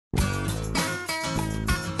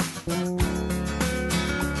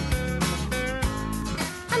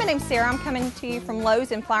Hi, my name's Sarah. I'm coming to you from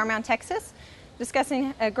Lowe's in Flower Mound, Texas,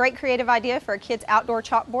 discussing a great creative idea for a kid's outdoor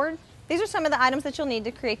chalkboard. These are some of the items that you'll need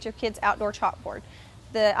to create your kid's outdoor chalkboard.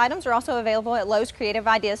 The items are also available at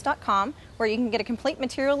lowescreativeideas.com, where you can get a complete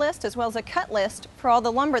material list as well as a cut list for all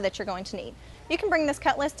the lumber that you're going to need. You can bring this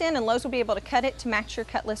cut list in and Lowe's will be able to cut it to match your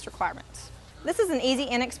cut list requirements. This is an easy,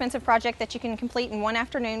 inexpensive project that you can complete in one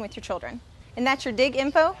afternoon with your children. And that's your Dig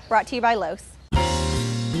Info, brought to you by Lowe's.